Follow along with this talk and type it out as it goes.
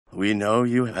we know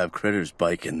you have Critter's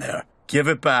bike in there. Give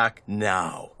it back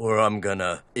now, or I'm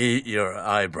gonna eat your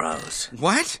eyebrows.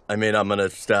 What? I mean,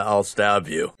 I'll stab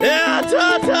you. Yeah,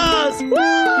 tatas!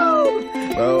 Woo!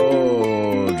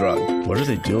 Oh, drunk. What are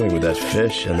they doing with that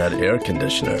fish and that air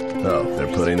conditioner? Oh,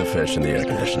 they're putting the fish in the air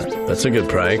conditioner. That's a good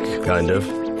prank, kind of.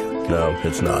 No,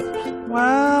 it's not.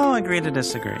 Well, agree to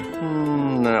disagree.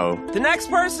 No. The next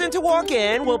person to walk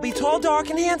in will be tall, dark,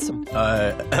 and handsome.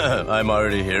 I'm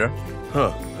already here.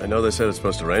 Huh. I know they said it's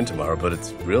supposed to rain tomorrow, but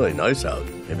it's really nice out.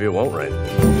 Maybe it won't rain.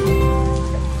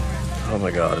 Oh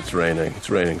my God, it's raining. It's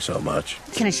raining so much.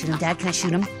 Can I shoot him, Dad? Can I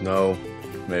shoot him? No,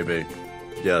 maybe.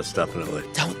 Yes, definitely.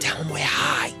 Don't tell him we're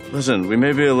high. Listen, we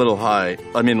may be a little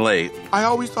late. I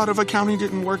always thought if accounting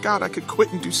didn't work out, I could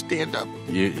quit and do stand-up.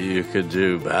 You could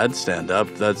do bad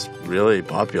stand-up. That's really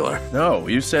popular. No,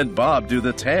 you said, Bob, do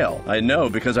the tail. I know,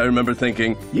 because I remember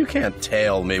thinking, you can't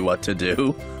tell me what to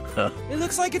do. It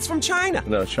looks like it's from China.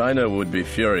 No, China would be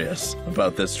furious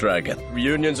about this dragon.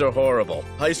 Reunions are horrible.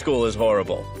 High school is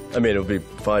horrible. I mean, it would be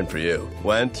fine for you.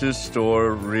 Went to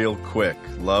store real quick.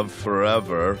 Love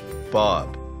forever,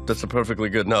 Bob. That's a perfectly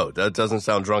good note. That doesn't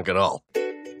sound drunk at all.